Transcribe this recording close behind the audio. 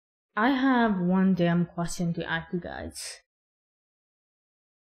I have one damn question to ask you guys.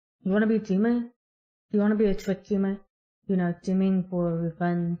 You wanna be a streamer? You wanna be a Twitch streamer? You know, streaming for your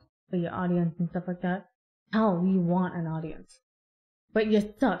friends, for your audience and stuff like that? Hell, you want an audience. But you're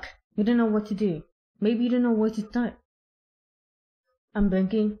stuck. You don't know what to do. Maybe you don't know where to start. I'm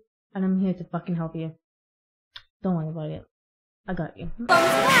Blinky, and I'm here to fucking help you. Don't worry about it. I got you.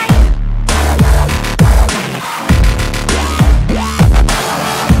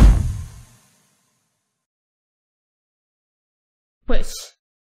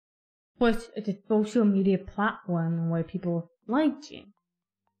 Twitch is a social media platform where people live stream,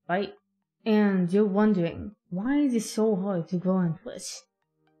 right? And you're wondering, why is it so hard to grow on Twitch?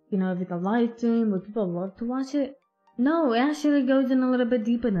 You know, if it's a live stream, would people love to watch it? No, it actually goes in a little bit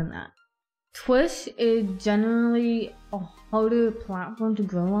deeper than that. Twitch is generally a harder platform to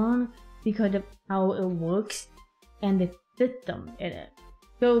grow on because of how it works and the system in it.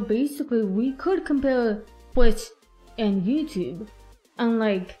 So basically, we could compare Twitch and YouTube, and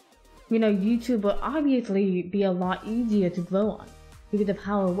like, you know, YouTube will obviously be a lot easier to grow on because of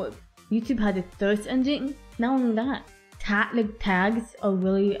how it works. YouTube has a search engine. Not only that, tags are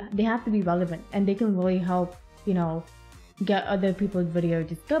really, they have to be relevant and they can really help, you know, get other people's videos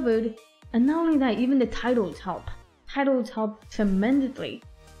discovered. And not only that, even the titles help. Titles help tremendously,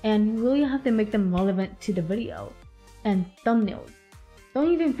 and you really have to make them relevant to the video. And thumbnails.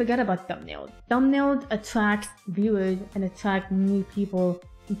 Don't even forget about thumbnails. Thumbnails attract viewers and attract new people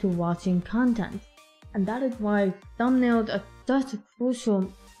into watching content. And that is why thumbnails are such a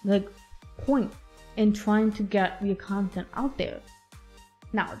crucial point in trying to get your content out there.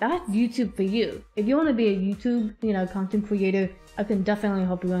 Now, that's YouTube for you. If you want to be a YouTube, you know, content creator, I can definitely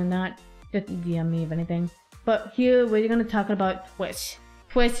help you on that. Just DM me if anything. But here, we're going to talk about Twitch.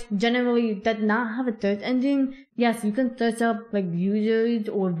 Twitch generally does not have a search engine. Yes, you can search up like users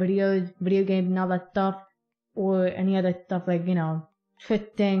or videos, video games and all that stuff, or any other stuff like, you know, Twitch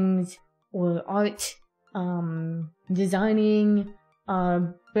things, or art, designing,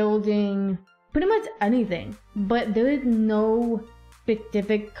 building, pretty much anything. But there is no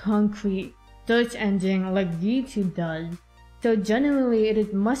specific concrete search engine like YouTube does. So generally, it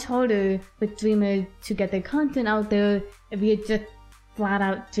is much harder for streamers to get their content out there. If you're just flat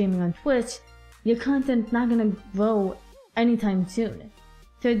out streaming on Twitch, your content's not gonna grow anytime soon.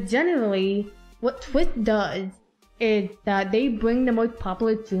 So generally, what Twitch does is that they bring the most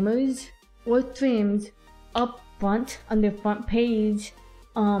popular streamers or streams up front on their front page,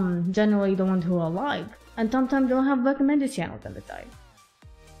 generally the ones who are live, and sometimes they'll have recommended channels on the side.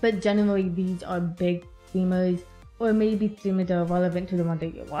 But generally, these are big streamers, or maybe streamers that are relevant to the one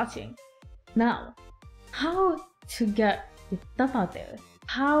that you're watching. Now, how to get your stuff out there?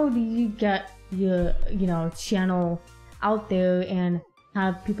 How do you get your, you know, channel out there and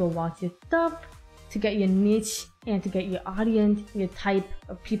have people watch your stuff, to get your niche and to get your audience, your type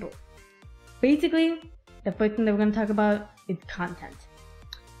of people? Basically, the first thing that we're going to talk about is content.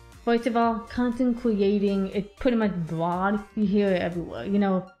 First of all, content creating is pretty much broad. You hear it everywhere. You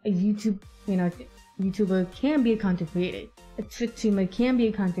know, a YouTuber can be a content creator. A Twitch streamer can be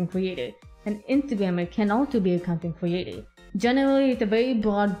a content creator. An Instagrammer can also be a content creator. Generally, it's a very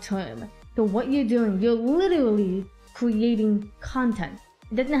broad term. So what you're doing, you're literally creating content.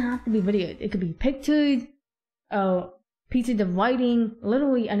 It doesn't have to be videos. It could be pictures, pieces of writing,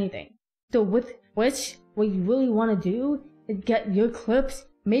 literally anything. So with Twitch, what you really want to do is get your clips,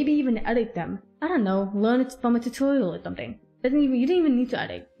 maybe even edit them. I don't know, learn it from a tutorial or something. You don't even need to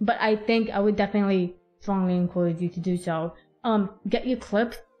edit, but I think I would definitely strongly encourage you to do so. Get your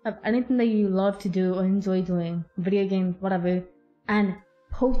clips of anything that you love to do or enjoy doing, video games, whatever, and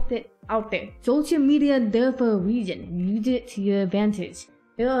post it out there. Social media there for a reason. Use it to your advantage.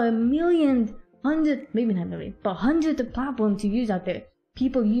 There are millions, hundreds, maybe not millions, but hundreds of platforms to use out there.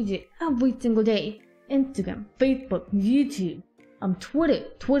 People use it every single day. Instagram, Facebook, YouTube, Twitter.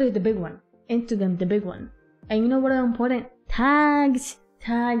 Twitter is the big one. Instagram the big one. And you know what are important? Tags.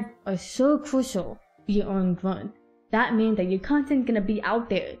 Tags are so crucial for your own growth. That means that your content is gonna be out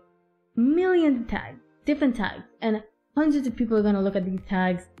there. Millions of tags, different tags, and hundreds of people are gonna look at these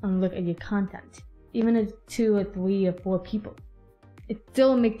tags and look at your content. Even if 2 or 3 or 4 people. It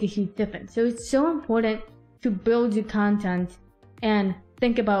still makes a huge difference. So it's so important to build your content and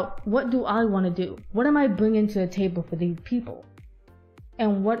think about, what do I want to do? What am I bringing to the table for these people?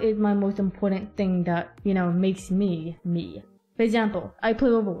 And what is my most important thing that, you know, makes me, me? For example, I play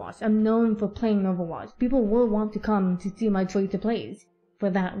Overwatch. I'm known for playing Overwatch. People will want to come to see my choice of plays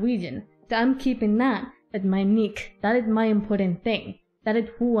for that reason. So I'm keeping that as my niche. That is my important thing. That is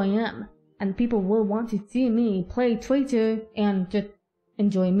who I am. And people will want to see me play Tracer and just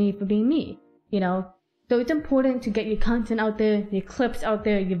enjoy me for being me, you know? So it's important to get your content out there, your clips out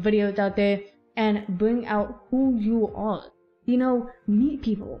there, your videos out there, and bring out who you are. You know, meet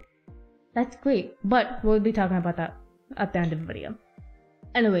people. That's great, but we'll be talking about that at the end of the video.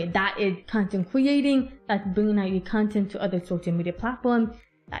 Anyway, that is content creating. That's bringing out your content to other social media platforms.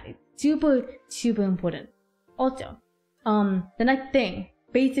 That is super, super important. Also, the next thing,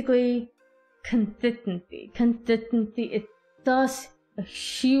 basically, consistency. Consistency is such a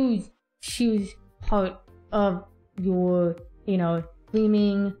huge, huge part of your, you know,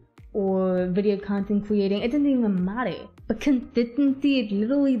 streaming or video content creating. It doesn't even matter. But consistency is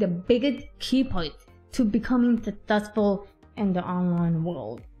literally the biggest key part to becoming successful in the online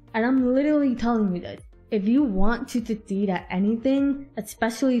world. And I'm literally telling you this. If you want to succeed at anything,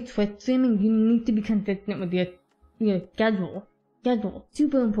 especially Twitch streaming, you need to be consistent with your schedule. Schedule,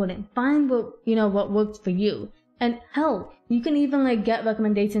 super important. Find what works for you. And hell, you can even like get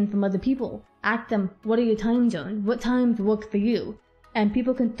recommendations from other people. Ask them, what are your time zones? What times work for you? And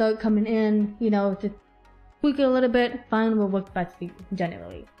people can start coming in, you know, to tweak it a little bit, find what works best for you,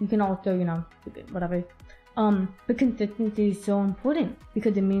 generally. You can also, you know, tweak it, whatever. But consistency is so important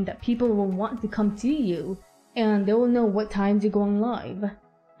because it means that people will want to come see you and they will know what times you're going live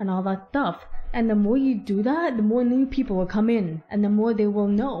and all that stuff. And the more you do that, the more new people will come in and the more they will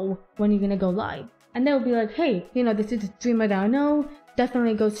know when you're gonna go live. And they'll be like, hey, you know, this is a streamer that I know,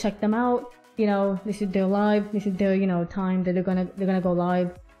 definitely go check them out. You know, this is their live, this is their, you know, time that they're gonna go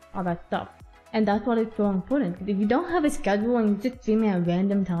live, all that stuff. And that's what is so important. If you don't have a schedule and you're just streaming at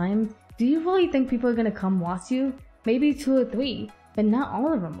random times, do you really think people are gonna come watch you? Maybe 2 or 3, but not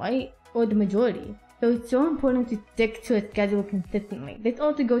all of them, right? Or the majority. So it's so important to stick to a schedule consistently. This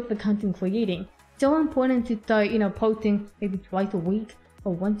also goes for content creating. So important to start, you know, posting maybe twice a week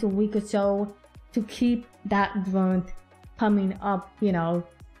or once a week or so to keep that growth coming up, you know,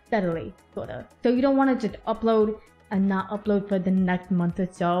 steadily, sorta. So you don't want to just upload and not upload for the next month or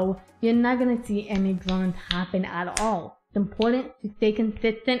so. You're not gonna see any growth happen at all. It's important to stay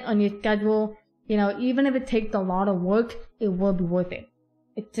consistent on your schedule. You know, even if it takes a lot of work, it will be worth it.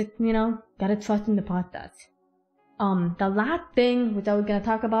 It's just, you know, gotta trust in the process. The last thing which I was gonna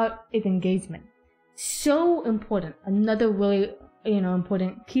talk about is engagement. So important. Another really, you know,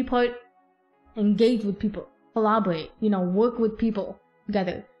 important key part. Engage with people. Collaborate. You know, work with people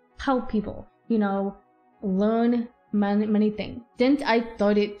together. Help people. You know, learn many things. Since I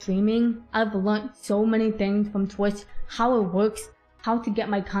started streaming, I've learned so many things from Twitch, how it works, how to get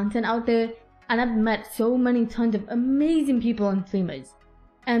my content out there, and I've met so many tons of amazing people and streamers.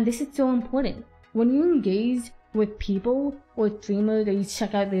 And this is so important. When you engage with people or streamers or you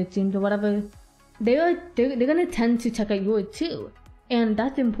check out their streams or whatever, they're gonna tend to check out yours too. And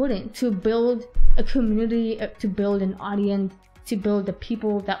that's important to build a community, to build an audience, to build the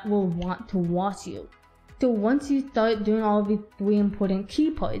people that will want to watch you. So once you start doing all of these 3 important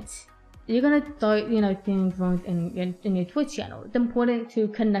key parts, you're gonna start, you know, seeing growth in your Twitch channel. It's important to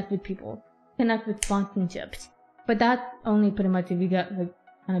connect with people, connect with sponsorships. But that's only pretty much if you get like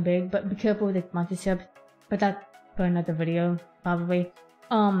kind of big. But be careful with the sponsorships. But that's for another video, probably.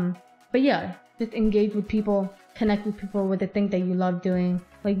 But yeah, just engage with people, connect with people with the things that you love doing.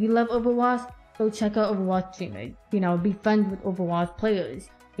 Like you love Overwatch, go check out Overwatch streamers. You know, be friends with Overwatch players.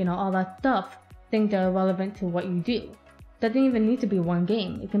 You know, all that stuff. Things that are relevant to what you do. Doesn't even need to be one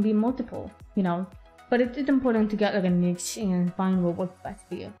game. It can be multiple, you know. But it's important to get like a niche and find what works best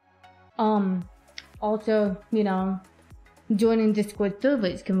for you. Also, you know, joining Discord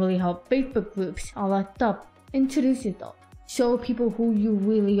servers can really help. Facebook groups, all that stuff. Introduce yourself. Show people who you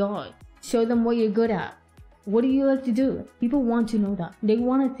really are. Show them what you're good at. What do you like to do? People want to know that. They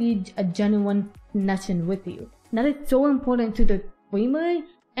want to see a genuine connection with you. That is so important to the streamer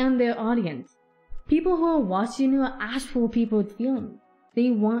and their audience. People who are watching you are actual people's feelings. They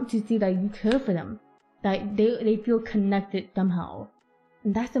want to see that you care for them, that they feel connected somehow.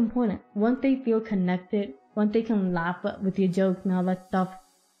 And that's important. Once they feel connected, once they can laugh with your jokes and all that stuff,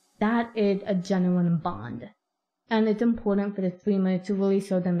 that is a genuine bond. And it's important for the streamer to really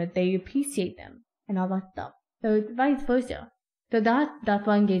show them that they appreciate them and all that stuff. So it's vice versa. So that's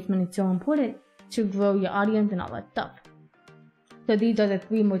why engagement is so important, to grow your audience and all that stuff. So these are the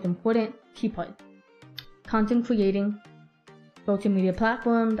 3 most important key parts. Content creating, social media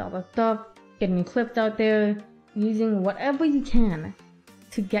platforms, all that stuff, getting your clips out there, using whatever you can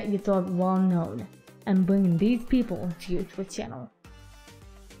to get yourself well known, and bringing these people to your Twitch channel.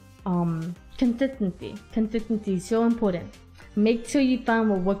 Consistency. Consistency is so important. Make sure you find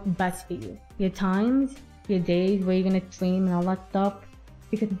what works best for you. Your times, your days, where you're gonna stream and all that stuff.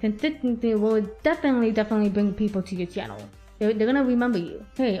 Because consistency will definitely bring people to your channel. They're gonna remember you.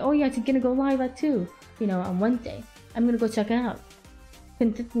 Hey, oh yeah, it's gonna go live at 2, on Wednesday. I'm gonna go check it out.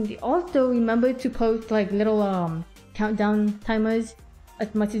 Consistency. Also, remember to post like little countdown timers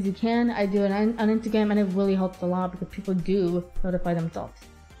as much as you can. I do it on Instagram, and it really helps a lot because people do notify themselves.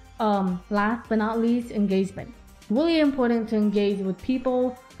 Last but not least, engagement. Really important to engage with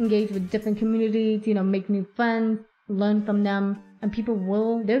people, engage with different communities, make new friends, learn from them, and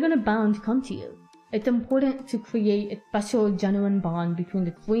they're gonna bound to come to you. It's important to create a special, genuine bond between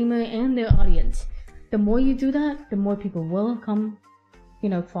the streamer and their audience. The more you do that, the more people will come,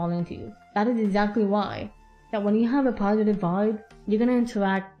 fall into you. That is exactly why, that when you have a positive vibe, you're gonna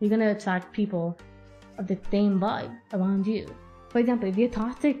attract people of the same vibe around you. For example, if you're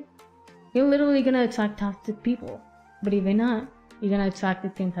toxic, you're literally gonna attract toxic people. But if you're not, you're gonna attract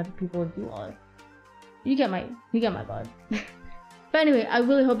the same type of people as you are. You get my vibe. But anyway, I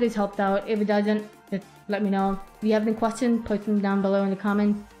really hope this helped out. If it doesn't, just let me know. If you have any questions, post them down below in the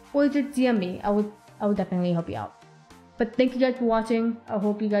comments, or just DM me. I would definitely help you out. But thank you guys for watching. I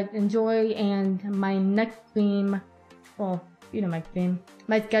hope you guys enjoy, and my next stream, well, my stream,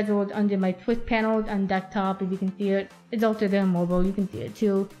 my schedule is under my Twitch panels on desktop. If you can see it, it's also there on mobile. You can see it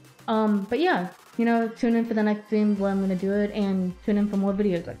too. But yeah, tune in for the next stream where I'm gonna do it, and tune in for more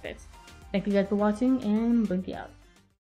videos like this. Thank you guys for watching, and Blinky out.